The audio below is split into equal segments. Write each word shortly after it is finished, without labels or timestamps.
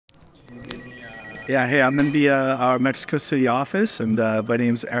Yeah, hey, I'm in the our Mexico City office, and my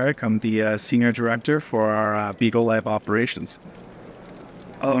name's Eric. I'm the senior director for our bigolive operations.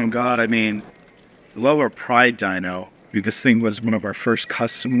 Oh God, I mean, lower pride Dino. Dude, this thing was one of our first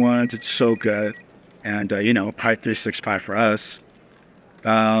custom ones. It's so good, and Pride 365 for us.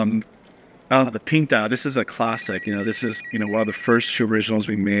 Um, oh, the pink Dino. This is a classic. This is one of the first two originals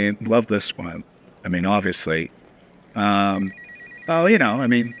we made. Love this one. I mean, obviously. Um, oh, I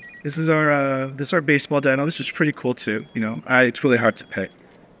mean, this is our baseball Dino. This is pretty cool too. It's really hard to pick.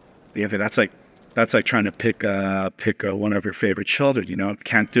 Yeah, but that's like trying to pick one of your favorite children.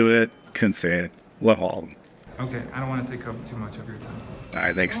 Can't do it. Couldn't say it. Love all of them. Okay, I don't want to take up too much of your time. All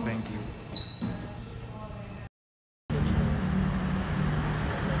right, thanks. Thank you.